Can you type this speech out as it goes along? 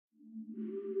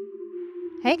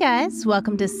Hey guys,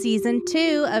 welcome to season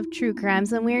 2 of True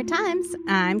Crimes and Weird Times.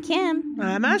 I'm Kim.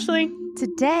 I'm Ashley.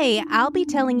 Today, I'll be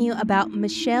telling you about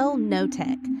Michelle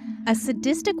Knotek, a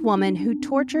sadistic woman who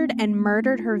tortured and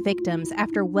murdered her victims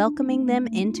after welcoming them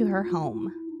into her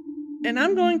home. And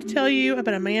I'm going to tell you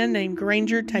about a man named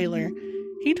Granger Taylor.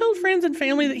 He told friends and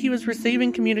family that he was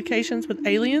receiving communications with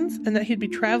aliens and that he'd be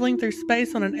traveling through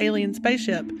space on an alien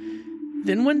spaceship.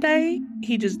 Then one day,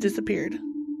 he just disappeared.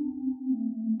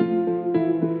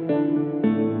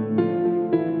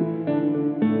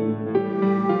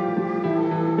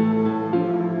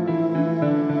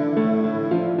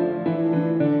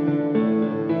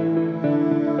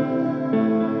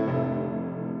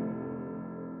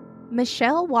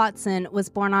 Michelle Watson was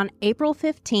born on April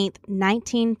 15th,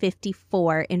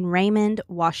 1954 in Raymond,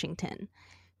 Washington.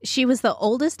 She was the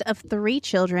oldest of 3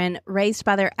 children raised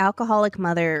by their alcoholic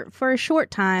mother for a short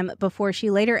time before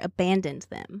she later abandoned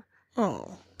them.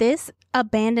 Oh. This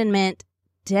abandonment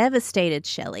devastated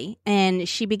Shelley, and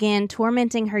she began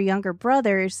tormenting her younger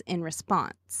brothers in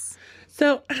response.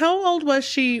 So, how old was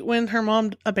she when her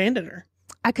mom abandoned her?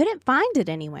 I couldn't find it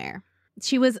anywhere.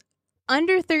 She was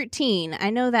under 13, I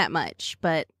know that much,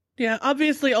 but... Yeah,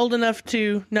 obviously old enough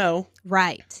to know.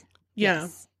 Right. Yeah.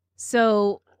 Yes.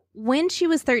 So when she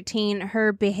was 13,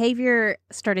 her behavior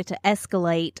started to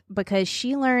escalate because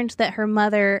she learned that her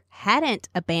mother hadn't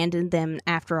abandoned them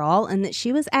after all, and that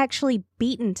she was actually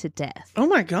beaten to death. Oh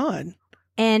my God.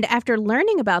 And after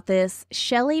learning about this,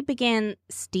 Shelley began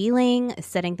stealing,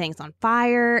 setting things on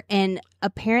fire, and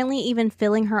apparently even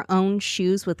filling her own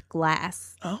shoes with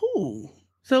glass. Oh.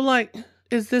 So, like,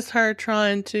 is this her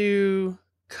trying to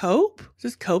cope? Is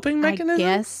this coping mechanism? I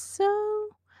guess so.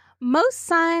 Most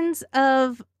signs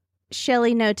of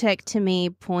Shelley Knotek to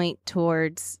me point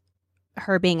towards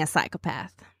her being a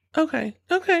psychopath. Okay.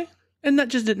 And that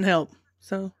just didn't help,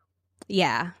 so.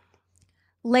 Yeah.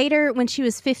 Later, when she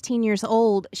was 15 years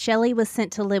old, Shelley was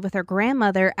sent to live with her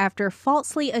grandmother after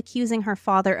falsely accusing her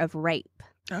father of rape.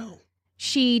 Oh.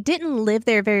 She didn't live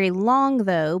there very long,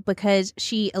 though, because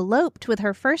she eloped with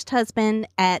her first husband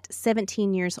at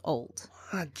 17 years old.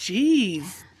 Ah,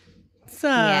 jeez.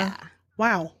 Yeah.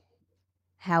 Wow.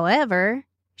 However,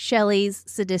 Shelley's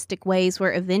sadistic ways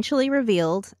were eventually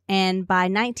revealed, and by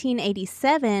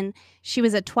 1987, she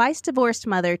was a twice-divorced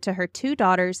mother to her 2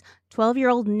 daughters,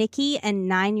 12-year-old Nikki and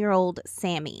 9-year-old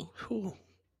Sammy. Cool.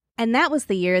 And that was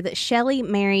the year that Shelley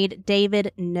married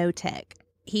David Knotek.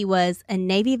 He was a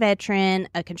Navy veteran,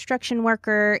 a construction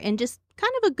worker, and just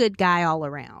kind of a good guy all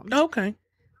around. Okay.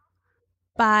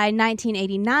 By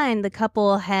 1989, the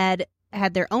couple had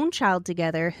their own child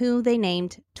together, who they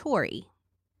named Tori.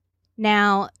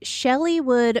 Now, Shelley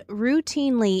would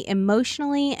routinely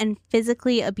emotionally and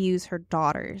physically abuse her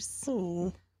daughters.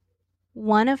 Oh.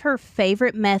 One of her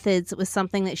favorite methods was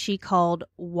something that she called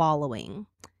wallowing.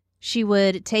 She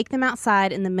would take them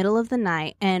outside in the middle of the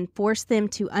night and force them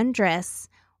to undress,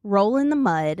 roll in the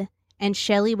mud, and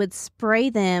Shelley would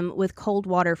spray them with cold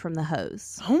water from the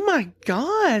hose. Oh my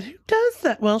God, who does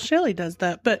that? Well, Shelley does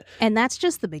that, but... And that's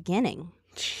just the beginning.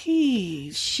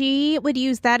 Jeez. She would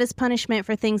use that as punishment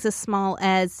for things as small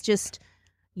as just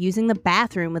using the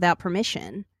bathroom without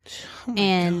permission. Oh my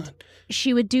And God.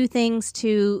 she would do things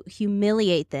to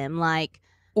humiliate them, like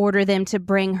order them to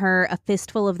bring her a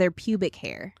fistful of their pubic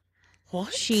hair.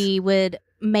 What? She would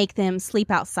make them sleep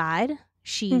outside.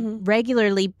 She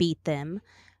regularly beat them.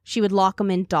 She would lock them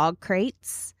in dog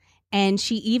crates. And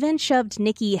she even shoved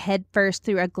Nikki headfirst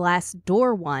through a glass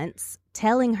door once,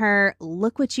 telling her,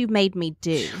 "Look what you made me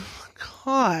do."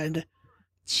 God.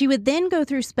 She would then go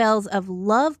through spells of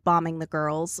love bombing the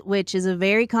girls, which is a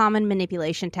very common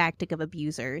manipulation tactic of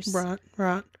abusers.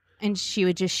 Right. And she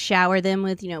would just shower them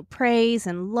with, praise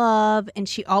and love. And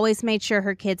she always made sure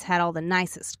her kids had all the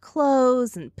nicest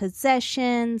clothes and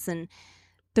possessions. And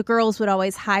the girls would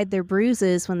always hide their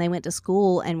bruises when they went to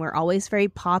school and were always very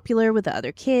popular with the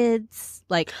other kids.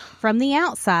 Like, from the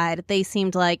outside, they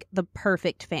seemed like the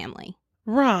perfect family.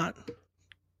 Right.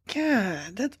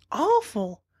 God, that's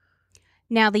awful.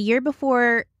 Now, the year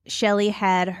before Shelley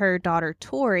had her daughter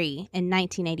Tori in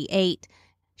 1988,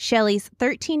 Shelley's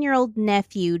 13-year-old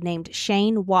nephew named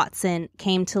Shane Watson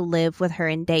came to live with her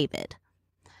and David.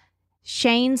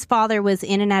 Shane's father was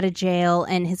in and out of jail,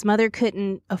 and his mother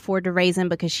couldn't afford to raise him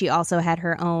because she also had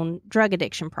her own drug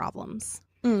addiction problems.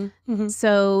 Mm-hmm.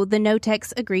 So the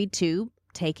Knoteks agreed to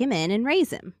take him in and raise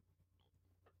him.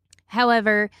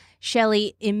 However,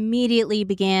 Shelley immediately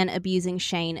began abusing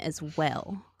Shane as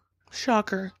well.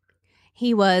 Shocker.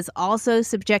 He was also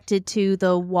subjected to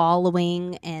the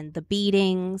wallowing and the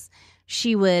beatings.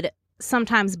 She would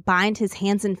sometimes bind his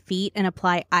hands and feet and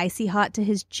apply icy hot to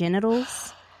his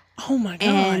genitals. Oh, my God.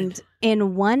 And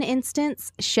in one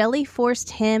instance, Shelley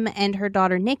forced him and her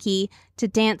daughter Nikki to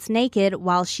dance naked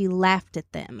while she laughed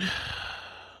at them.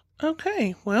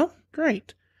 Okay, well,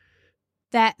 great.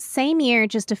 That same year,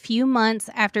 just a few months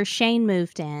after Shane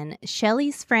moved in,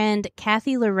 Shelley's friend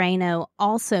Kathy Loreno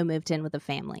also moved in with the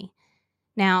family.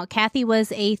 Now, Kathy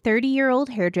was a 30-year-old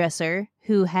hairdresser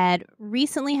who had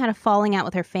recently had a falling out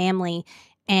with her family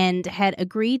and had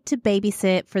agreed to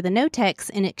babysit for the Knoteks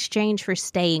in exchange for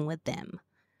staying with them.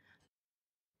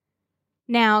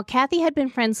 Now, Kathy had been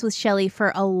friends with Shelley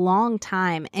for a long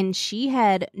time, and she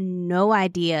had no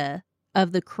idea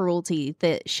of the cruelty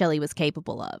that Shelley was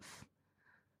capable of.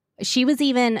 She was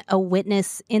even a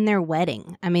witness in their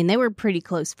wedding. I mean, they were pretty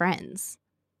close friends.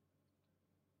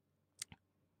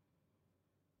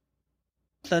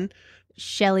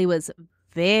 Shelley was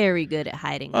very good at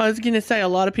hiding. I was going to say a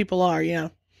lot of people are, yeah.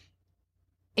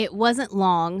 It wasn't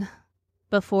long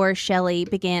before Shelley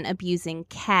began abusing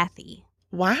Kathy.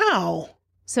 Wow.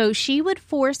 So she would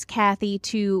force Kathy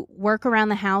to work around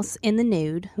the house in the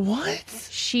nude. What?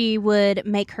 She would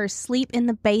make her sleep in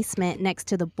the basement next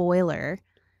to the boiler.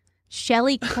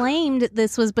 Shelley claimed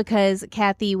this was because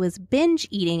Kathy was binge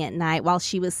eating at night while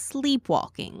she was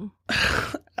sleepwalking.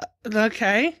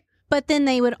 Okay. But then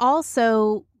they would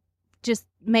also just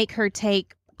make her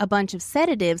take a bunch of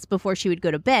sedatives before she would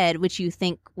go to bed, which you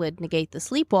think would negate the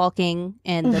sleepwalking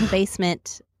and the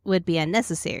basement would be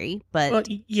unnecessary. But well,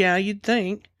 yeah, you'd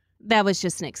think. That was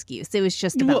just an excuse. It was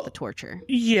just about the torture.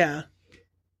 Yeah.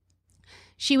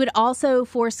 She would also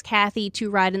force Kathy to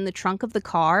ride in the trunk of the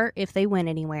car if they went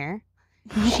anywhere.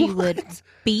 She would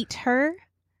beat her.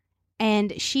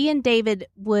 And she and David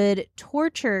would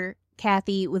torture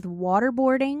Kathy with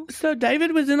waterboarding. So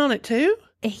David was in on it too?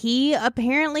 He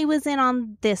apparently was in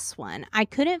on this one. I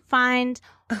couldn't find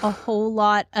a whole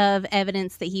lot of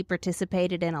evidence that he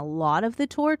participated in a lot of the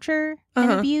torture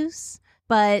and abuse,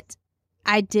 but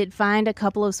I did find a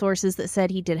couple of sources that said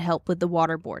he did help with the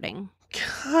waterboarding.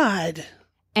 God.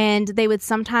 And they would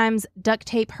sometimes duct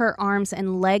tape her arms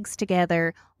and legs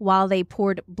together while they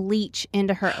poured bleach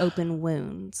into her open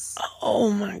wounds.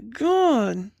 Oh my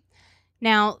God.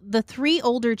 Now, the 3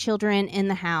 older children in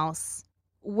the house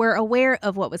were aware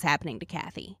of what was happening to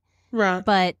Kathy. Right.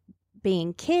 But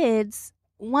being kids,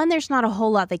 one, there's not a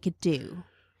whole lot they could do.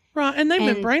 Right. And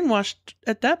they've been brainwashed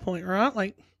at that point, right?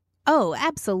 Like, oh,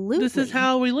 absolutely. This is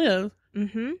how we live.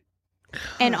 Mm-hmm.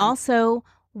 And also,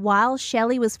 while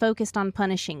Shelley was focused on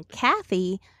punishing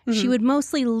Kathy, she would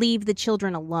mostly leave the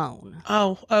children alone.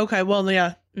 Oh, okay. Well,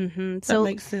 yeah. Mm-hmm. That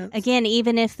makes sense. Again,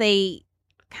 even if they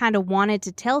kind of wanted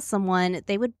to tell someone,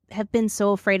 they would have been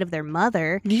so afraid of their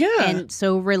mother. Yeah. And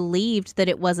so relieved that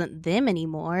it wasn't them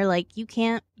anymore. Like, you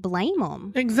can't blame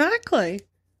them. Exactly.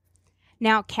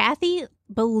 Now, Kathy,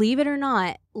 believe it or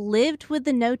not, lived with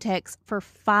the Knoteks for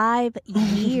 5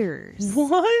 years.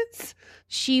 What?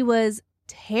 She was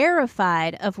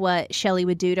terrified of what Shelley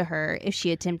would do to her if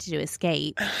she attempted to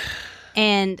escape.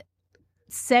 And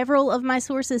several of my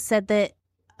sources said that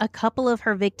a couple of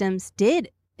her victims did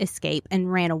escape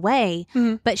and ran away,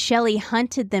 but Shelley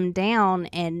hunted them down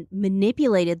and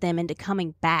manipulated them into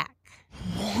coming back.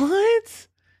 What?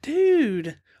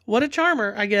 Dude, what a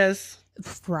charmer, I guess.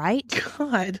 Right?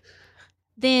 God.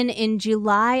 Then in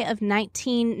July of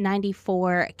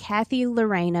 1994, Kathy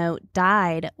Loreno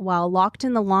died while locked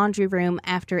in the laundry room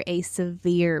after a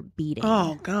severe beating.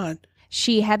 Oh, God.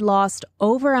 She had lost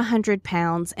over 100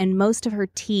 pounds and most of her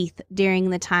teeth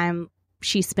during the time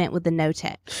she spent with the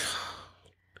Knoteks.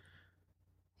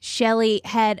 Shelley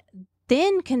had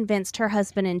then convinced her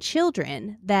husband and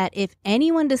children that if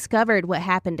anyone discovered what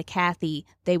happened to Kathy,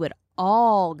 they would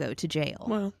all go to jail.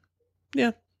 Well,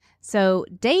 yeah. So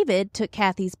David took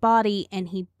Kathy's body and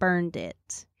he burned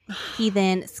it. He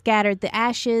then scattered the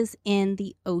ashes in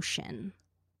the ocean.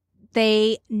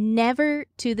 They never,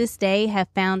 to this day, have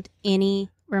found any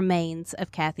remains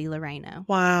of Kathy Loreno.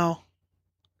 Wow.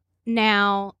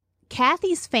 Now,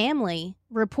 Kathy's family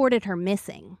reported her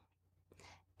missing.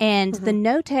 And the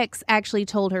Knoteks actually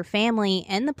told her family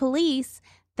and the police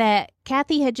that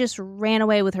Kathy had just ran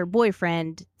away with her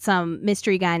boyfriend, some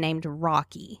mystery guy named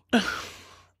Rocky.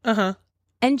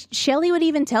 And Shelley would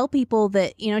even tell people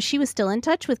that, you know, she was still in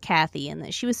touch with Kathy and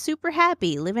that she was super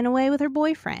happy living away with her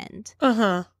boyfriend.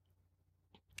 Now,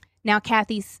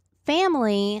 Kathy's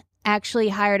family actually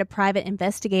hired a private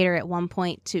investigator at one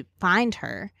point to find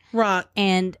her. Right.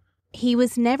 And he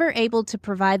was never able to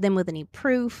provide them with any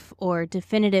proof or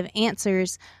definitive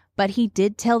answers, but he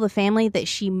did tell the family that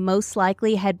she most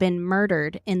likely had been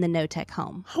murdered in the Knotek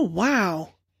home. Oh, wow.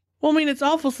 Well, I mean, it's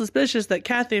awful suspicious that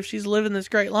Kathy, if she's living this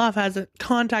great life, hasn't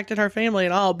contacted her family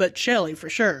at all, but Shelley, for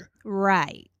sure.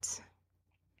 Right.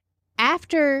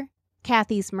 After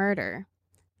Kathy's murder,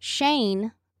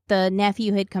 Shane, the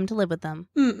nephew who had come to live with them,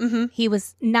 he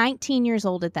was 19 years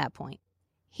old at that point.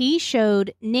 He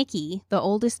showed Nikki, the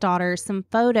oldest daughter, some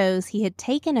photos he had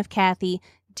taken of Kathy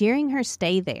during her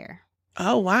stay there.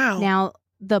 Oh, wow. Now,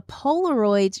 the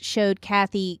Polaroids showed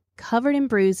Kathy covered in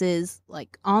bruises,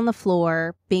 like on the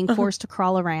floor, being forced to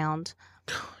crawl around.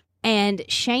 And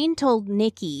Shane told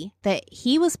Nikki that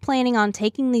he was planning on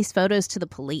taking these photos to the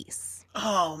police.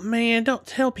 Oh, man, don't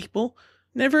tell people.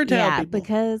 Never tell people. Yeah,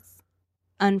 because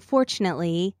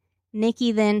unfortunately,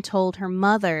 Nikki then told her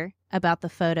mother about the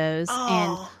photos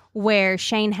and where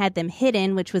Shane had them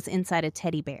hidden, which was inside a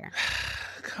teddy bear.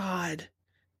 God.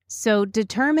 So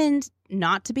determined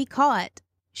not to be caught,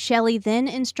 Shelley then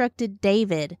instructed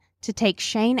David to take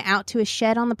Shane out to a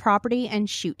shed on the property and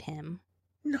shoot him.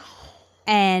 No.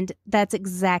 And that's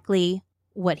exactly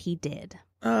what he did.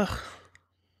 Ugh.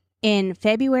 In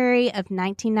February of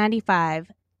 1995,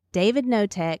 David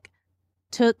Knotek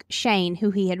took Shane,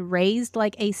 who he had raised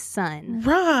like a son,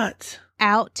 Right.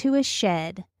 out to a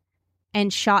shed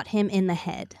and shot him in the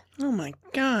head. Oh, my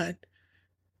God.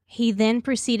 He then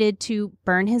proceeded to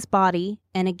burn his body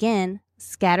and again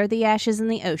scatter the ashes in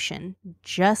the ocean,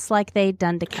 just like they'd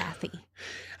done to Kathy.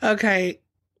 Okay,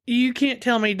 you can't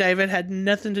tell me David had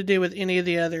nothing to do with any of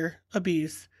the other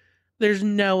abuse. There's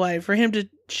no way for him to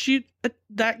shoot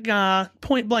that guy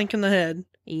point blank in the head.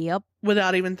 Yep.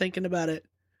 Without even thinking about it.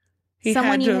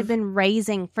 Someone you had been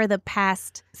raising for the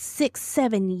past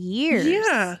 6-7 years.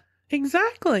 Yeah,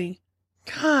 exactly.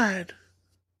 God.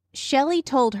 Shelley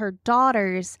told her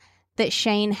daughters that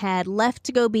Shane had left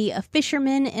to go be a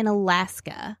fisherman in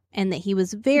Alaska and that he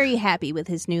was very happy with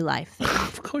his new life there.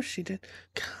 Of course she did.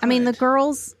 God. I mean, the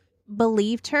girls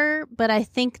believed her, but I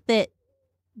think that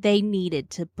they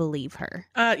needed to believe her.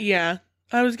 Yeah.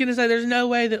 I was going to say there's no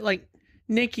way that, like,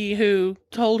 Nikki, who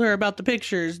told her about the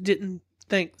pictures, didn't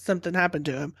think something happened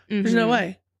to him. Mm-hmm. There's no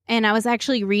way. And I was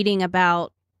actually reading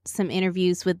about some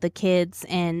interviews with the kids,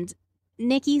 and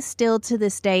Nikki still to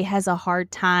this day has a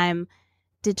hard time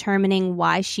determining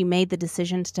why she made the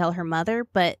decision to tell her mother.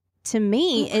 But to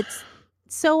me, it's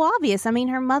so obvious. I mean,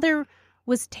 her mother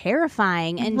was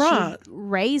terrifying, and she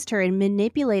raised her and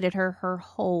manipulated her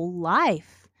whole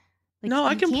life. Like, no,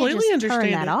 I completely understand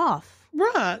turn that off.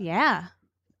 Right. Yeah.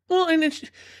 Well, and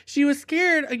she was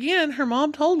scared. Again, her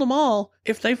mom told them all,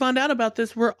 if they find out about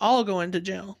this, we're all going to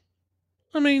jail.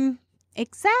 I mean.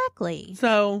 Exactly.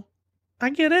 So, I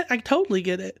get it. I totally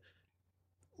get it.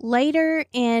 Later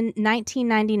in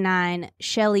 1999,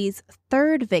 Shelley's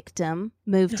third victim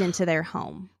moved into their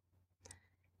home.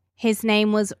 His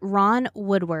name was Ron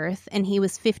Woodworth, and he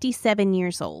was 57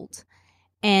 years old.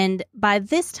 And by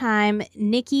this time,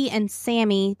 Nikki and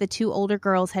Sammy, the two older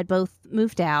girls, had both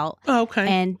moved out. Oh, okay.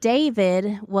 And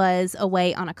David was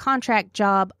away on a contract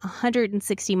job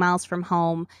 160 miles from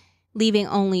home, leaving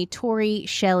only Tori,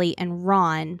 Shelley, and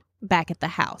Ron back at the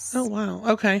house. Oh, wow.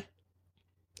 Okay.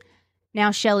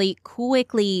 Now, Shelley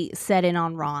quickly set in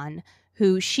on Ron,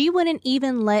 who she wouldn't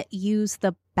even let use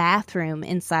the bathroom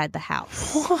inside the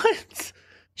house. What?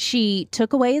 She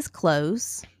took away his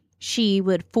clothes. She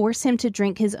would force him to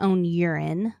drink his own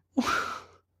urine.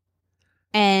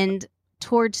 And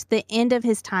towards the end of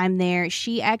his time there,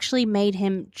 she actually made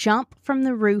him jump from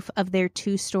the roof of their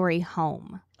 2-story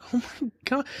home. Oh my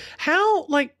God. How,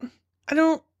 like, I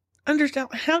don't understand.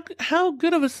 How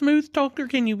good of a smooth talker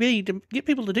can you be to get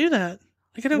people to do that?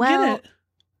 Like, I don't get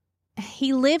it.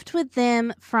 He lived with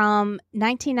them from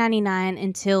 1999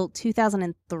 until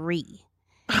 2003.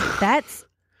 That's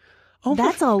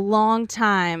a long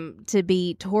time to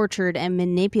be tortured and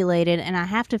manipulated, and I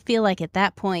have to feel like at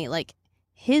that point, like,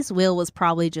 his will was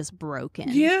probably just broken.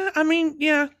 Yeah, I mean,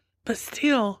 yeah, but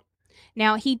still.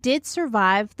 Now, he did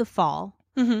survive the fall,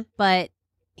 but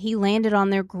he landed on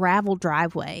their gravel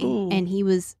driveway, and he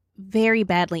was very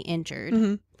badly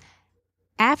injured.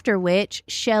 After which,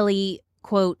 Shelley,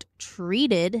 quote,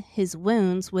 treated his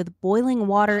wounds with boiling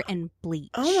water and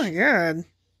bleach. Oh, my God.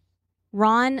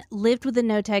 Ron lived with the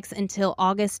Knoteks until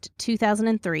August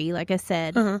 2003, like I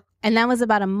said. And that was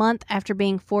about a month after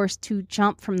being forced to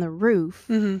jump from the roof.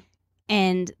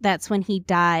 And that's when he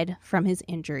died from his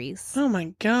injuries. Oh,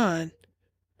 my God.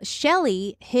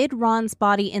 Shelley hid Ron's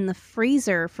body in the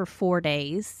freezer for 4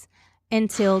 days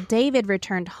until David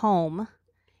returned home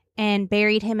and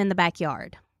buried him in the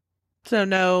backyard. So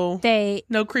no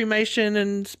cremation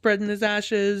and spreading his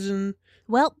ashes and...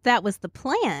 Well, that was the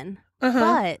plan.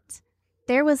 But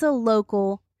there was a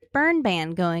local burn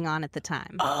ban going on at the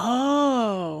time.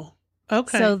 Oh,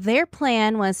 Okay. So their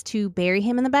plan was to bury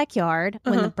him in the backyard.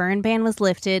 When the burn ban was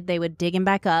lifted, they would dig him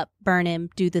back up, burn him,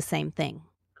 do the same thing.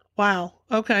 Wow.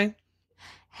 Okay.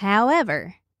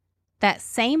 However, that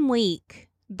same week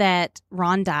that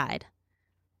Ron died,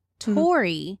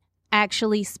 Tori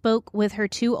actually spoke with her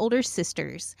 2 older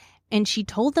sisters, and she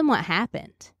told them what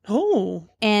happened. Oh.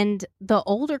 And the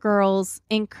older girls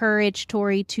encouraged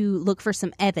Tori to look for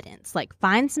some evidence, like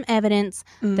find some evidence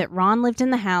that Ron lived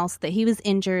in the house, that he was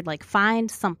injured, like find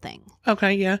something.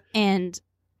 Okay, yeah. And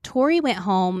Tori went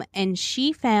home and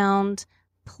she found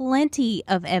plenty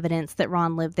of evidence that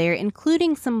Ron lived there,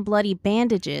 including some bloody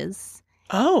bandages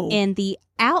in the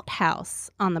outhouse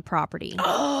on the property.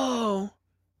 Oh.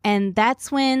 And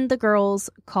that's when the girls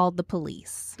called the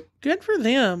police. Good for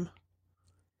them.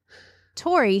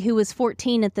 Tori, who was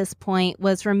 14 at this point,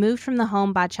 was removed from the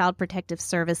home by Child Protective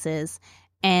Services,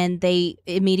 and they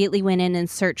immediately went in and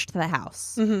searched the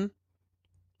house. Mm-hmm.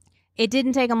 It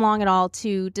didn't take them long at all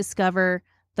to discover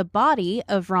the body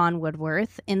of Ron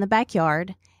Woodworth in the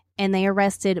backyard, and they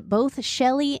arrested both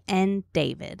Shelley and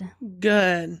David.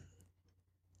 Good.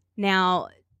 Now,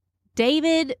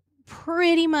 David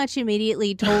pretty much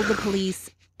immediately told the police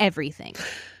everything.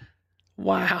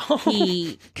 Wow.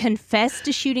 He confessed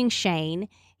to shooting Shane.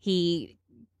 He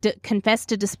confessed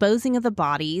to disposing of the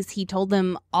bodies. He told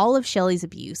them all of Shelley's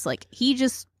abuse. Like, he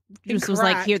just was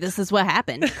like, here, this is what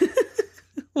happened.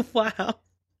 Wow.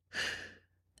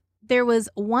 There was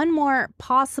one more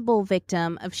possible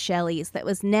victim of Shelley's that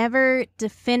was never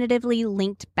definitively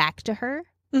linked back to her.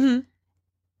 Mm-hmm.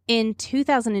 In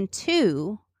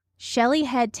 2002, Shelley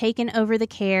had taken over the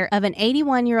care of an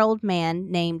 81-year-old man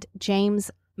named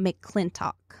James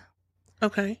McClintock.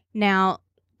 Okay. Now,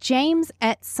 James,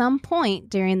 at some point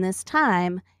during this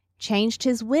time, changed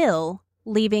his will,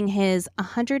 leaving his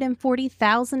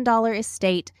 $140,000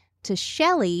 estate to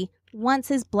Shelley once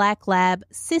his black lab,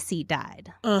 Sissy,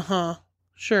 died. Uh-huh.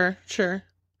 Sure.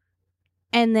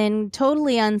 And then,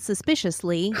 totally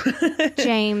unsuspiciously,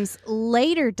 James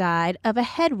later died of a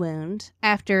head wound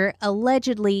after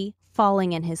allegedly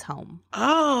falling in his home.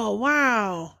 Oh,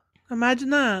 wow.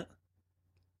 Imagine that.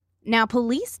 Now,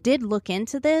 police did look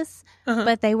into this,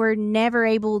 but they were never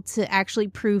able to actually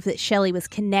prove that Shelley was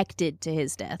connected to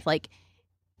his death. Like,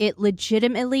 it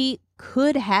legitimately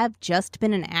could have just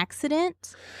been an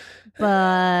accident, but...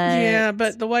 Yeah,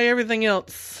 but the way everything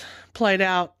else played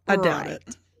out, I doubt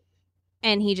it.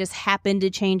 And he just happened to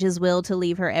change his will to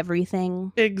leave her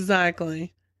everything.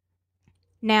 Exactly.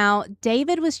 Now,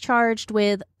 David was charged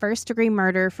with first-degree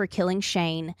murder for killing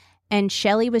Shane, and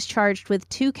Shelley was charged with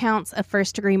 2 counts of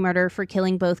first-degree murder for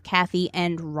killing both Kathy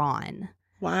and Ron.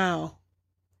 Wow.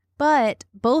 But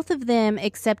both of them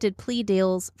accepted plea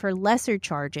deals for lesser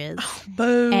charges. Oh,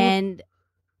 boo. And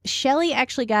Shelley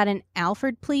actually got an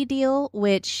Alford plea deal,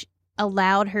 which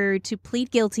allowed her to plead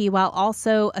guilty while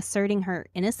also asserting her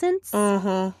innocence.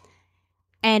 Uh-huh.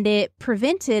 And it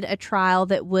prevented a trial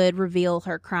that would reveal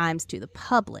her crimes to the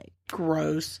public.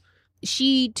 Gross.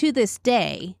 She, to this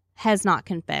day, has not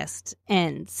confessed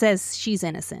and says she's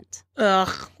innocent.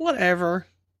 Ugh, whatever.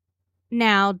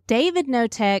 Now, David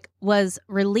Knotek was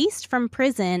released from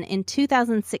prison in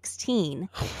 2016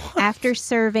 after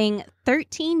serving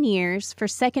 13 years for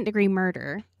second-degree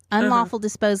murder, unlawful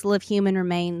disposal of human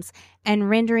remains, and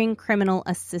rendering criminal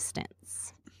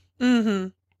assistance. Mm-hmm.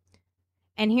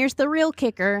 And here's the real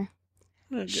kicker.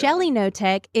 Oh, Shelley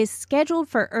Knotek is scheduled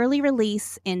for early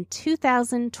release in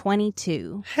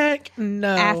 2022. Heck no.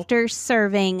 After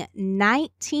serving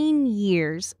 19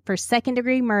 years for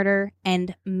second-degree murder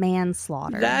and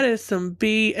manslaughter. That is some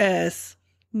BS.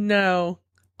 No.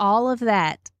 All of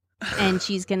that, and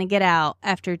she's going to get out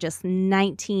after just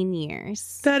 19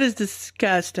 years. That is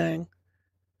disgusting.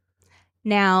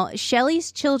 Now,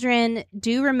 Shelley's children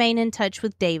do remain in touch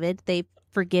with David. They've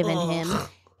forgiven him,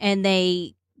 and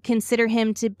they consider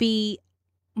him to be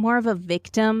more of a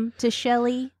victim to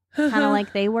Shelley, kind of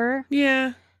like they were.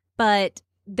 Yeah. But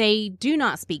they do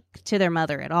not speak to their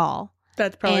mother at all.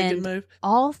 That's probably a good move.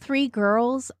 All 3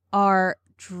 girls are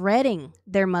dreading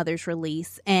their mother's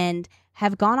release and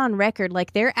have gone on record,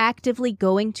 like they're actively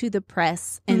going to the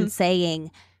press and saying,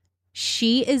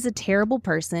 she is a terrible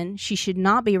person, she should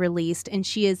not be released, and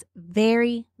she is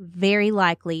very, very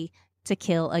likely to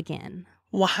kill again.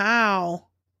 Wow.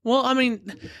 Well, I mean,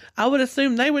 I would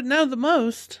assume they would know the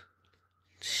most.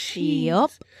 Jeez.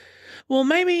 Yup. Well,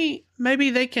 maybe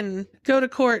they can go to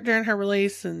court during her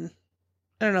release and,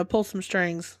 I don't know, pull some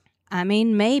strings. I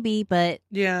mean, maybe, but...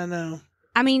 Yeah, I know.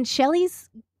 I mean, Shelley's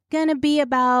gonna be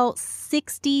about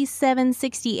 67,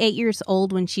 68 years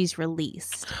old when she's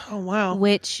released. Oh, wow.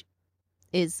 Which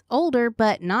is older,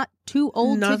 but not too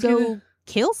old Not to go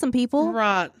kill some people.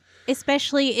 Right.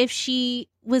 Especially if she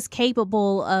was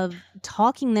capable of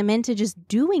talking them into just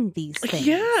doing these things.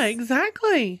 Yeah,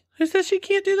 exactly. Who says she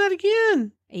can't do that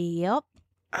again? Yep.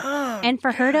 Oh, and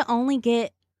for her to only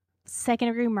get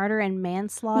second-degree murder and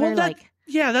manslaughter,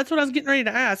 yeah, that's what I was getting ready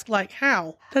to ask. Like,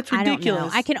 how? That's ridiculous. I don't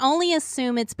know. I can only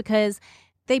assume it's because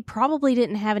they probably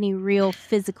didn't have any real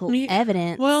physical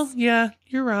evidence. Well, yeah,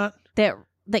 you're right. That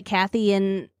Kathy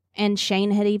and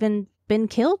Shane had even been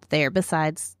killed there,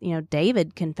 besides,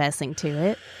 David confessing to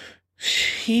it.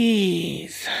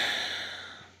 Jeez.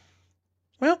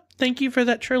 Well, thank you for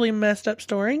that truly messed up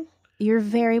story. You're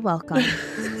very welcome.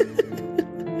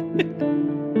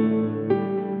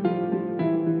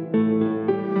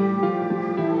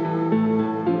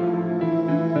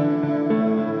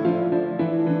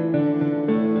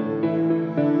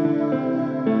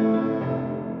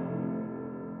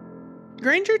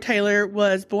 Granger Taylor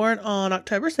was born on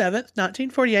October 7th,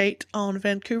 1948, on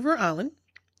Vancouver Island.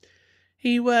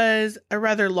 He was a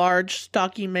rather large,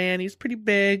 stocky man. He's pretty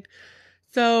big.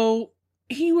 So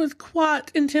he was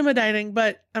quite intimidating,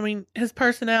 but, his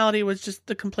personality was just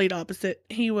the complete opposite.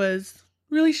 He was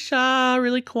really shy,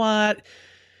 really quiet.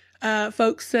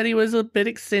 Folks said he was a bit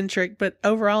eccentric, but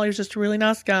overall he was just a really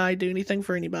nice guy, do anything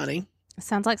for anybody.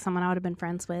 Sounds like someone I would have been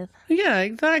friends with. Yeah,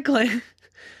 exactly.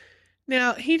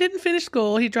 Now, he didn't finish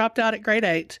school. He dropped out at grade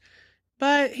 8,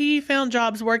 but he found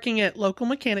jobs working at local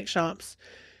mechanic shops.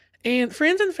 And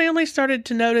friends and family started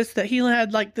to notice that he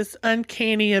had this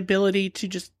uncanny ability to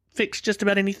just fix just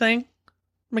about anything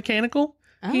mechanical.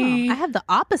 Oh, I have the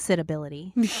opposite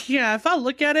ability. Yeah, if I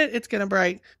look at it, it's going to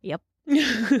break. Yep.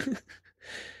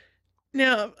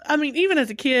 Now, even as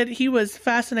a kid, he was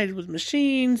fascinated with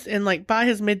machines, and by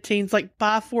his mid-teens,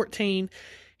 by 14,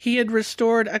 he had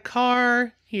restored a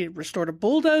car. He had restored a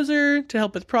bulldozer to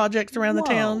help with projects around the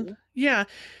town. Yeah.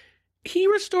 He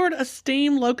restored a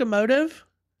steam locomotive.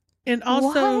 And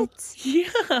also,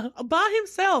 yeah, by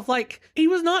himself. He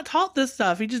was not taught this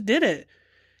stuff. He just did it.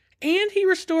 And he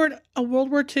restored a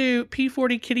World War II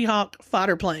P-40 Kitty Hawk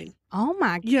fighter plane. Oh,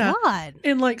 my God.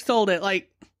 And, sold it.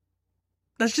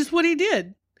 That's just what he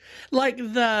did.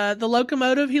 The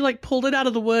locomotive, he, pulled it out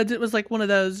of the woods. It was, one of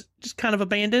those just kind of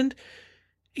abandoned.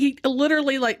 He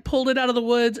literally, pulled it out of the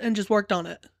woods and just worked on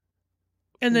it.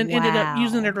 And then ended up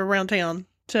using it around town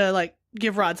to,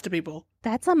 give rides to people.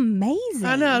 That's amazing.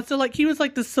 I know. So, he was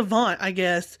the savant, I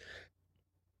guess.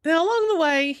 Now, along the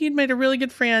way, he'd made a really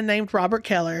good friend named Robert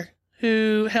Keller,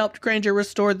 who helped Granger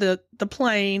restore the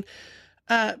plane,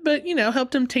 but,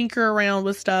 helped him tinker around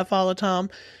with stuff all the time.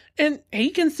 And he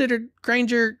considered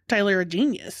Granger Taylor a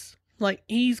genius.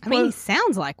 He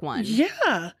sounds like one.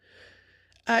 Yeah.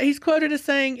 He's quoted as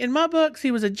saying, "In my books,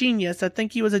 he was a genius. I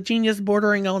think he was a genius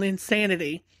bordering on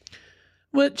insanity,"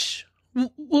 which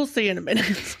we'll see in a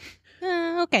minute.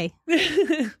 Okay.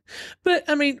 But,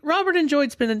 Robert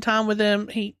enjoyed spending time with him.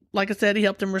 He, like I said, he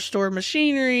helped him restore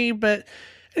machinery, and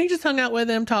he just hung out with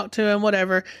him, talked to him,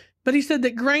 whatever. But he said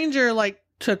that Granger,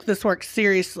 took this work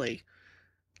seriously.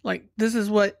 This is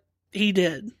what he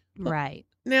did. Right.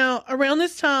 Now, around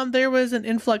this time, there was an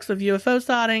influx of UFO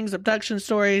sightings, abduction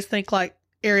stories, think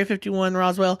Area 51,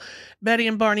 Roswell, Betty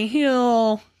and Barney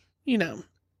Hill, The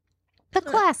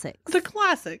classics. The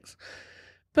classics.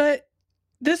 But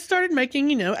this started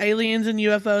making, aliens and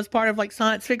UFOs part of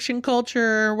science fiction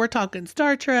culture. We're talking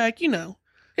Star Trek,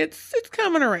 it's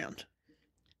coming around.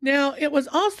 Now, it was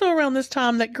also around this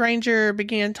time that Granger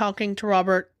began talking to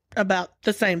Robert about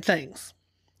the same things.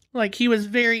 He was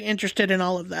very interested in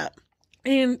all of that.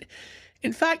 And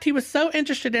in fact, he was so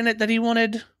interested in it that he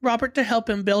wanted Robert to help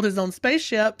him build his own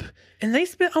spaceship. And they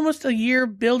spent almost a year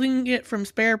building it from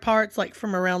spare parts,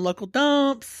 from around local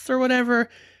dumps or whatever.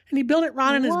 And he built it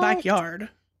right in his backyard.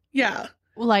 Yeah.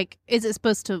 Is it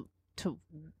supposed to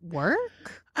work?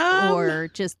 Or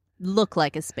just look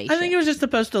like a spaceship? I think it was just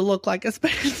supposed to look like a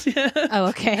spaceship. Oh,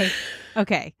 okay.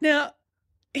 Okay. Now,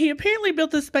 he apparently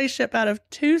built this spaceship out of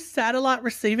 2 satellite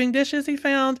receiving dishes he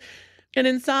found. And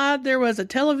inside there was a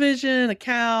television, a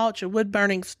couch, a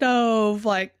wood-burning stove.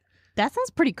 That sounds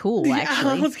pretty cool, actually.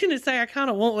 Yeah, I was going to say, I kind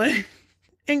of want one.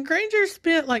 And Granger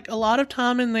spent, a lot of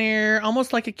time in there,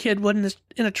 almost like a kid would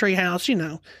in a tree house,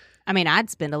 I'd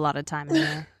spend a lot of time in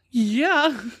there.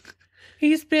 Yeah.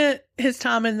 He spent his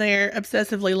time in there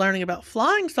obsessively learning about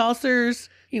flying saucers,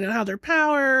 how they're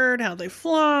powered, how they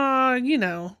fly, He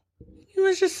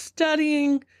was just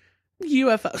studying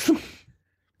UFOs.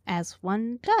 As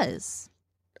one does.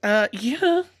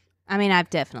 Yeah. I've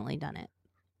definitely done it.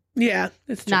 Yeah,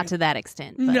 it's true. Not to that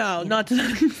extent. But, not to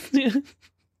that extent.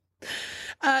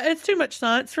 It's too much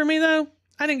science for me, though.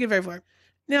 I didn't get very far.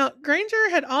 Now, Granger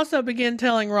had also begun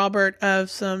telling Robert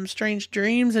of some strange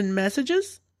dreams and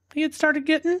messages he had started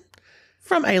getting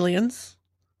from aliens.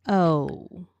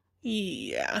 Oh.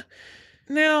 Yeah.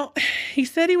 Now, he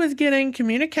said he was getting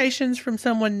communications from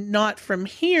someone not from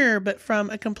here, but from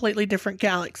a completely different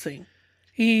galaxy.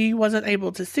 He wasn't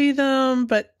able to see them,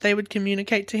 but they would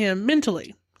communicate to him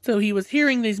mentally. So he was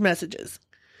hearing these messages.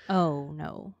 Oh,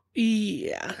 no.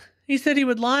 Yeah. He said he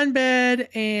would lie in bed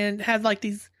and have like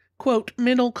these, quote,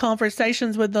 mental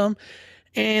conversations with them.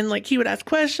 And like he would ask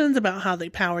questions about how they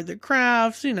powered their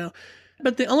crafts,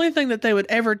 But the only thing that they would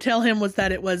ever tell him was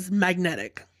that it was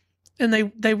magnetic.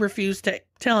 And they refused to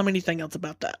tell him anything else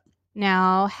about that.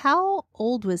 Now, how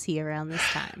old was he around this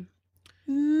time?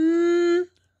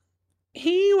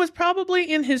 He was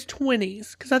probably in his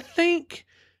 20s, because I think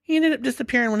he ended up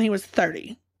disappearing when he was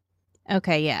 30.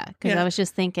 Okay, yeah, because I was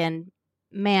just thinking,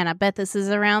 man, I bet this is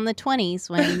around the 20s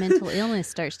when mental illness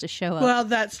starts to show up. Well,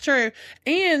 that's true.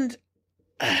 And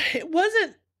it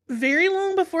wasn't very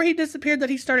long before he disappeared that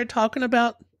he started talking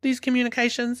about these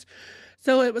communications.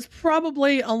 So it was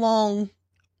probably along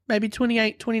maybe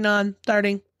 28, 29,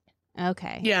 30.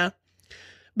 Okay. Yeah.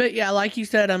 But yeah, like you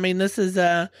said, I mean, this is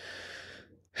that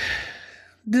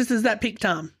peak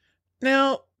time.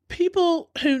 Now,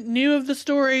 people who knew of the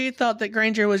story thought that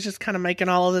Granger was just kind of making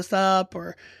all of this up,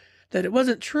 or that it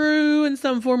wasn't true in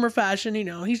some form or fashion.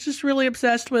 He's just really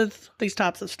obsessed with these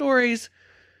types of stories.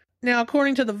 Now,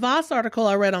 according to the Vice article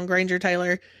I read on Granger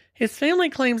Taylor, his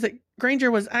family claims that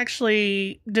Granger was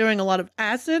actually doing a lot of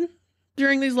acid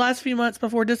during these last few months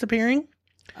before disappearing.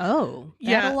 Oh,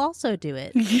 that'll also do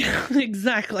it. Yeah,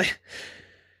 exactly.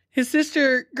 His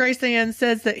sister, Grace Ann,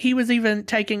 says that he was even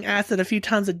taking acid a few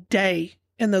times a day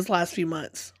in those last few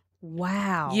months.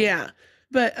 Wow. Yeah.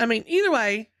 But, I mean, either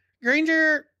way,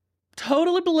 Granger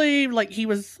totally believed like he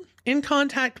was in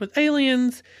contact with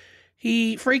aliens.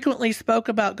 He frequently spoke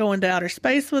about going to outer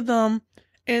space with them.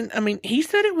 And, I mean, he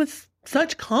said it with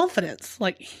such confidence.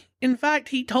 Like, in fact,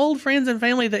 he told friends and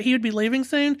family that he would be leaving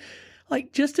soon,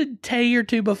 like just a day or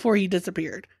two before he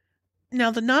disappeared. Now,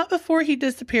 the night before he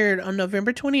disappeared on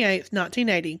November 28th,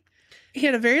 1980, he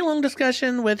had a very long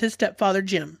discussion with his stepfather,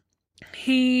 Jim.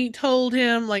 He told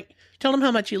him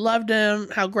how much he loved him,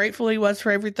 how grateful he was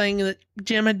for everything that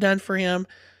Jim had done for him.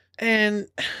 And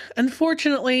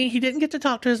unfortunately, he didn't get to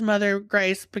talk to his mother,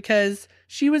 Grace, because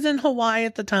she was in Hawaii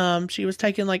at the time. She was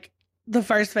taking the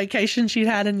first vacation she'd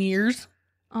had in years.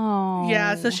 Oh.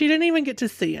 Yeah, so she didn't even get to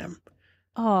see him.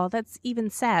 Oh, that's even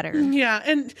sadder. Yeah,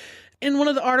 and in one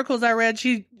of the articles I read,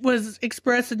 she was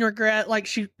expressing regret. Like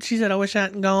she said, I wish I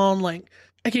hadn't gone. Like,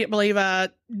 I can't believe I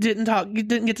didn't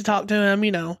get to talk to him,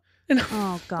 And,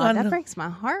 oh, God, that breaks my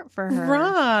heart for her.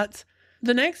 Right.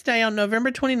 The next day, on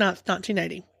November 29th,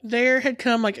 1980, there had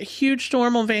come a huge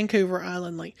storm on Vancouver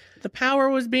Island. The power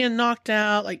was being knocked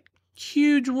out,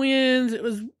 huge winds. It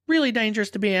was really dangerous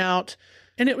to be out.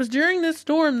 And it was during this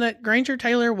storm that Granger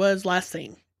Taylor was last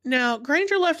seen. Now,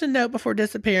 Granger left a note before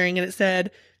disappearing, and it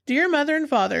said, "Dear Mother and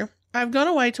Father, I've gone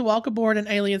away to walk aboard an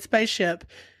alien spaceship.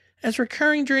 As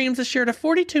recurring dreams assured a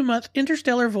 42-month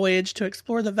interstellar voyage to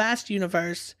explore the vast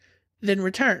universe, then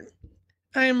return.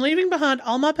 I am leaving behind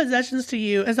all my possessions to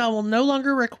you, as I will no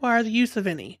longer require the use of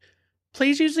any.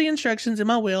 Please use the instructions in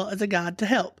my will as a guide to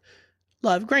help.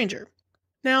 Love, Granger."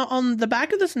 Now, on the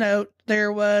back of this note,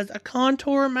 there was a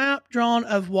contour map drawn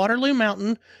of Waterloo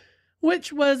Mountain,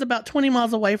 which was about 20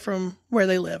 miles away from where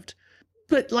they lived.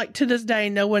 But, to this day,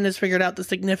 no one has figured out the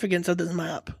significance of this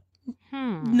map.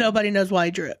 Nobody knows why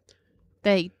he drew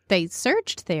it. They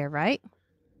searched there, right?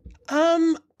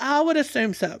 I would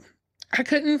assume so. I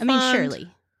couldn't find...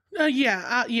 surely.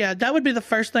 Yeah, that would be the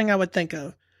first thing I would think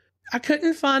of. I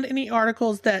couldn't find any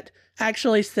articles that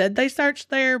actually said they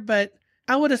searched there, but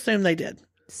I would assume they did.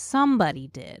 Somebody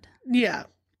did. Yeah.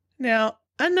 Now,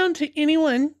 unknown to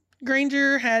anyone,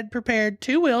 Granger had prepared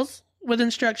 2 wills with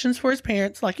instructions for his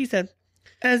parents, like he said.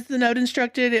 As the note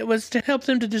instructed, it was to help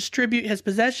them to distribute his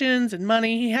possessions and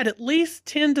money. He had at least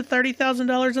 $10,000 to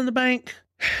 $30,000 in the bank.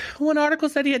 One article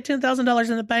said he had $10,000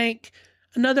 in the bank.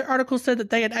 Another article said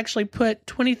that they had actually put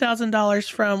 $20,000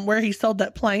 from where he sold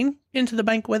that plane into the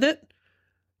bank with it.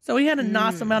 So he had a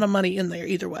nice amount of money in there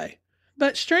either way.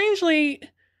 But strangely,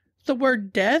 the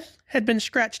word death had been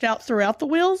scratched out throughout the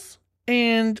wills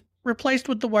and replaced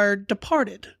with the word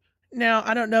departed. Now,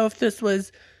 I don't know if this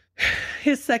was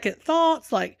his second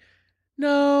thoughts,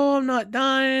 no, I'm not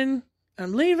dying,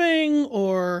 I'm leaving,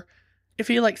 or if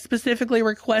he specifically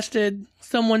requested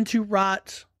someone to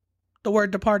write the word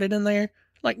departed in there.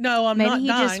 No, I'm not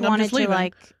dying, I'm just leaving.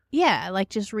 Maybe he just wanted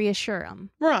to just reassure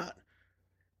him. Right.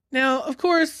 Now, of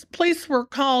course, police were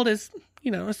called as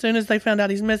soon as they found out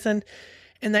he's missing.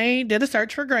 And they did a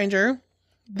search for Granger.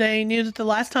 They knew that the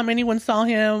last time anyone saw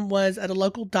him was at a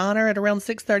local diner at around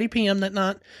 6:30 p.m. that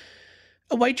night.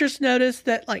 A waitress noticed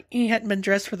that he hadn't been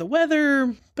dressed for the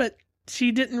weather, but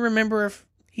she didn't remember if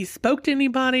he spoke to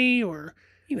anybody or,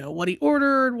 what he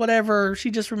ordered, whatever. She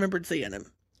just remembered seeing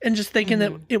him and just thinking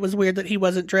that it was weird that he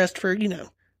wasn't dressed for,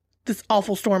 this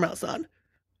awful storm outside.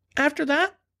 After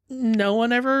that, no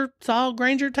one ever saw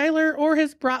Granger Taylor or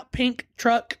his bright pink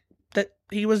truck that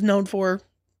he was known for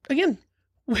again.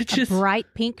 Which is bright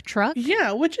pink truck?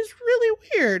 Yeah, which is really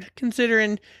weird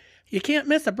considering you can't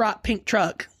miss a bright pink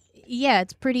truck. Yeah,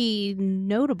 it's pretty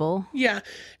notable. Yeah.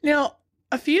 Now,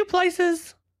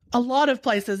 a lot of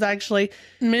places actually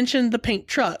mentioned the pink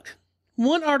truck.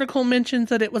 One article mentions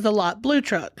that it was a light blue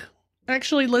truck. I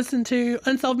actually listened to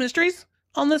Unsolved Mysteries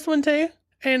on this one too,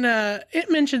 and it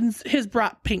mentions his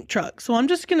bright pink truck. So I'm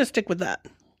just going to stick with that.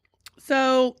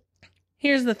 So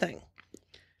here's the thing.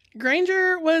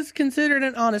 Granger was considered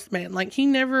an honest man. He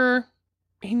never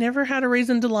had a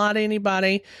reason to lie to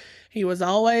anybody. He was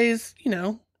always,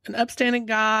 an upstanding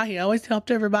guy. He always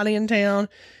helped everybody in town.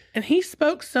 And he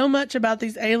spoke so much about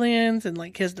these aliens and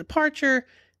his departure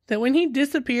that when he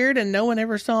disappeared and no one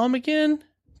ever saw him again,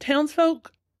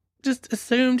 townsfolk just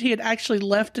assumed he had actually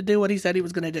left to do what he said he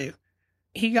was going to do.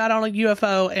 He got on a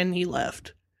UFO and he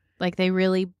left. They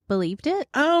really believed it?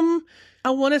 I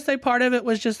want to say part of it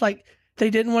was just they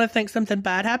didn't want to think something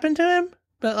bad happened to him,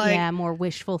 but yeah, more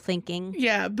wishful thinking.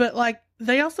 Yeah, but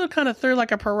they also kind of threw a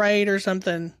parade or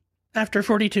something after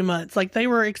 42 months. They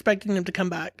were expecting him to come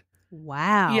back.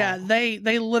 Wow. Yeah, they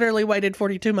literally waited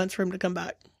 42 months for him to come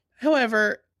back.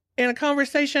 However, in a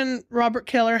conversation Robert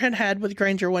Keller had with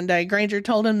Granger one day, Granger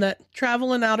told him that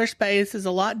travel in outer space is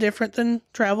a lot different than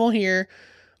travel here.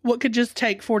 What could just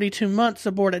take 42 months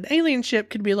aboard an alien ship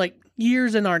could be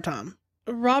years in our time.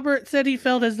 Robert said he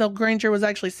felt as though Granger was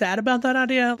actually sad about that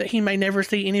idea, that he may never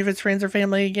see any of his friends or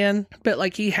family again,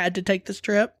 but he had to take this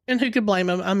trip. And who could blame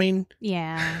him? I mean...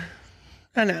 Yeah.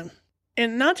 I know.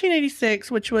 In 1986,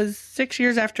 which was 6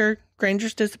 years after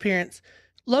Granger's disappearance,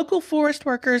 local forest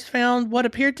workers found what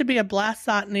appeared to be a blast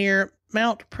site near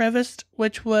Mount Prevost,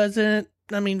 which wasn't,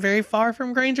 very far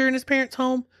from Granger and his parents'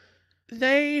 home.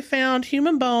 They found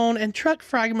human bone and truck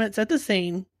fragments at the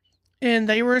scene, and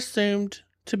they were assumed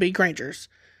to be Granger's.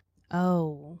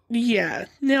 Oh. Yeah.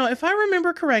 Now, if I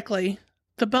remember correctly,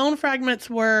 the bone fragments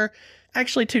were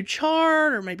actually too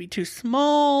charred or maybe too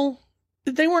small.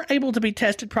 They weren't able to be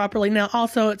tested properly. Now,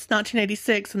 also, it's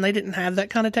 1986 and they didn't have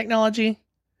that kind of technology.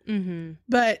 Mm-hmm.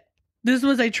 But this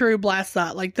was a true blast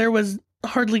site. There was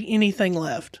hardly anything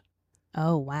left.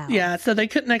 Oh, wow. Yeah, so they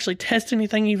couldn't actually test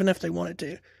anything even if they wanted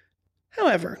to.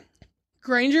 However,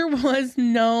 Granger was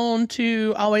known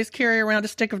to always carry around a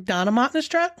stick of dynamite in his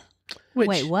truck.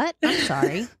 Wait, what? I'm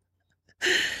sorry.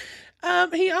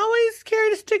 He always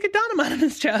carried a stick of dynamite in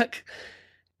his truck.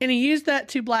 And he used that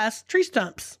to blast tree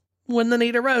stumps when the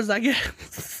need arose, I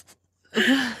guess.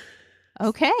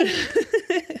 Okay.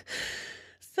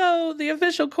 So the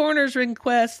official coroner's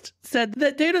inquest said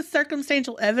that due to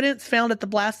circumstantial evidence found at the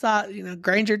blast site,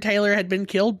 Granger Taylor had been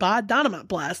killed by a dynamite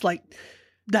blast.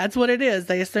 That's what it is.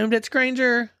 They assumed it's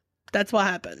Granger. That's what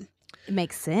happened. It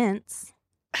makes sense.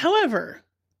 However,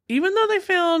 even though they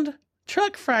found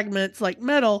truck fragments like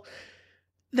metal,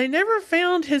 they never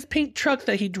found his pink truck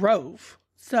that he drove.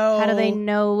 So how do they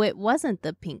know it wasn't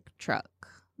the pink truck?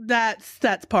 That's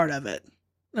part of it.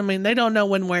 They don't know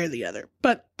one way or the other.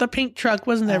 But the pink truck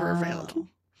was never found.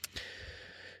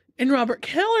 And Robert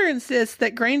Keller insists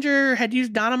that Granger had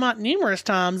used dynamite numerous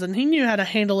times and he knew how to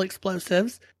handle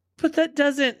explosives. But that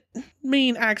doesn't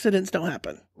mean accidents don't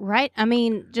happen. Right?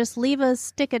 Just leave a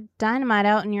stick of dynamite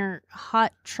out in your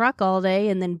hot truck all day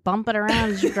and then bump it around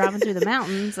as you're driving through the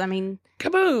mountains.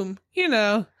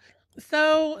 Kaboom!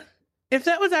 So, if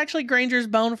that was actually Granger's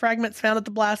bone fragments found at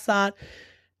the blast site,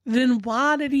 then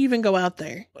why did he even go out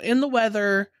there? In the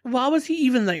weather, why was he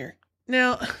even there?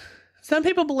 Now, some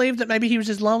people believe that maybe he was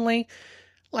just lonely.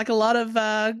 A lot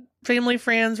of family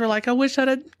friends were I wish I'd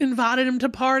have invited him to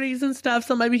parties and stuff,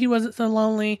 so maybe he wasn't so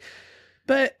lonely.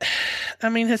 But,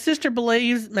 his sister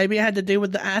believes maybe it had to do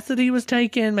with the acid he was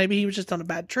taking. Maybe he was just on a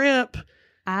bad trip.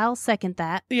 I'll second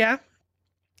that. Yeah.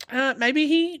 Maybe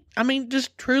he,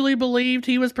 just truly believed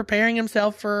he was preparing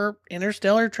himself for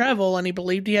interstellar travel and he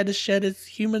believed he had to shed his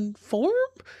human form?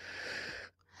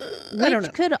 I don't know.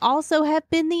 Which could also have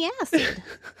been the acid.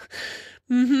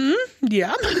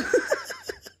 Yeah.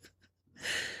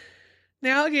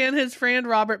 Now, again, his friend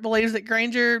Robert believes that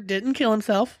Granger didn't kill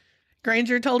himself.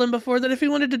 Granger told him before that if he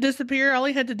wanted to disappear, all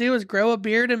he had to do was grow a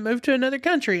beard and move to another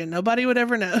country and nobody would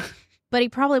ever know. But he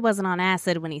probably wasn't on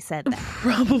acid when he said that.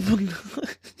 Probably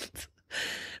not.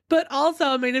 But also,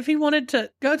 I mean, if he wanted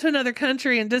to go to another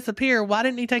country and disappear, why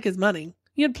didn't he take his money?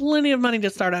 He had plenty of money to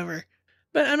start over.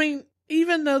 But I mean,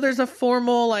 even though there's a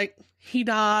formal, like, he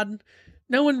died,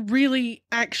 no one really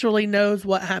actually knows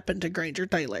what happened to Granger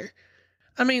Taylor.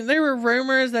 I mean, there were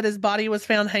rumors that his body was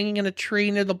found hanging in a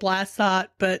tree near the blast site,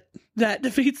 but that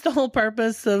defeats the whole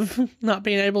purpose of not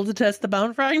being able to test the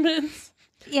bone fragments.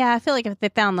 Yeah, I feel like if they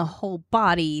found the whole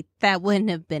body, that wouldn't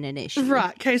have been an issue.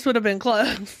 Right, case would have been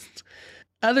closed.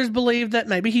 Others believe that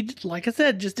maybe he, like I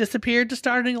said, just disappeared to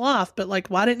start a new life, but like,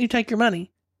 why didn't you take your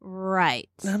money? Right.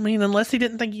 I mean, unless he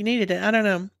didn't think you needed it. I don't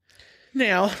know.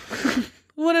 Now,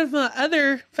 one of my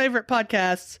other favorite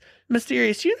podcasts,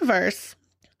 Mysterious Universe,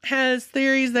 has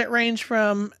theories that range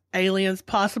from aliens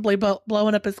possibly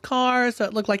blowing up his car so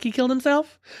it looked like he killed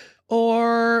himself,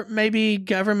 or maybe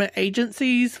government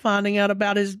agencies finding out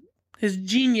about his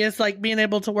genius, like being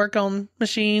able to work on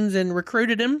machines, and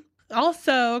recruited him.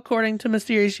 Also, according to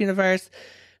Mysterious Universe,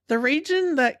 the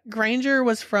region that Granger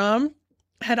was from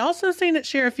had also seen its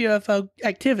share of UFO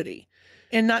activity.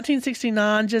 In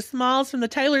 1969, just miles from the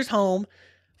Taylor's home,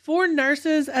 4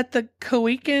 nurses at the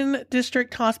Cowichan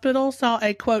District Hospital saw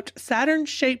a, quote,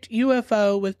 Saturn-shaped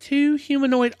UFO with 2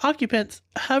 humanoid occupants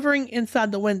hovering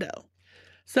inside the window.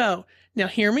 So, now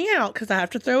hear me out, because I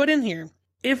have to throw it in here.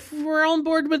 If we're on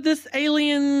board with this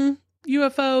alien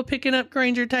UFO picking up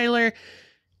Granger Taylor,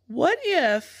 what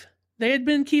if they had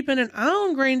been keeping an eye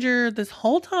on Granger this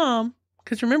whole time?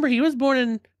 Because remember, he was born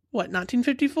in, what,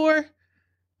 1954?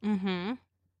 Mm-hmm.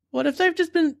 What if they've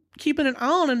just been keeping an eye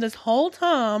on him this whole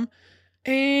time,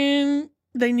 and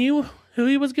they knew who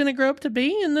he was going to grow up to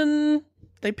be, and then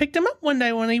they picked him up one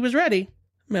day when he was ready?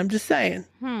 I mean, I'm just saying.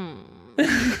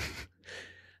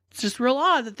 It's just real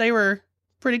odd that they were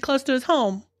pretty close to his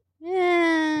home.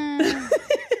 Yeah.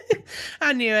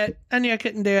 I knew it. I knew I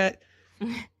couldn't do it.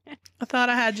 I thought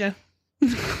I had you.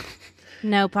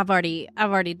 Nope, I've already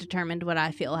determined what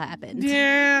I feel happened.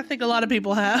 Yeah, I think a lot of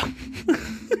people have.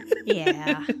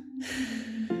 Yeah.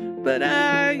 But,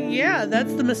 yeah,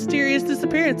 that's the mysterious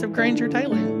disappearance of Granger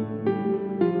Taylor.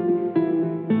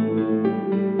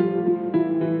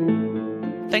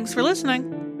 Thanks for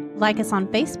listening. Like us on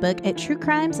Facebook at True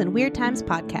Crimes and Weird Times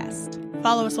Podcast.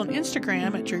 Follow us on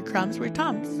Instagram at True Crimes Weird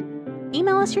Times.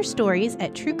 Email us your stories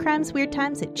at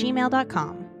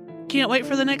truecrimesweirdtimes@gmail.com. Can't wait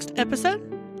for the next episode?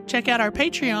 Check out our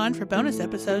Patreon for bonus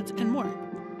episodes and more.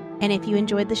 And if you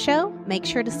enjoyed the show, make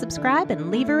sure to subscribe and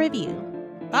leave a review.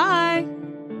 Bye!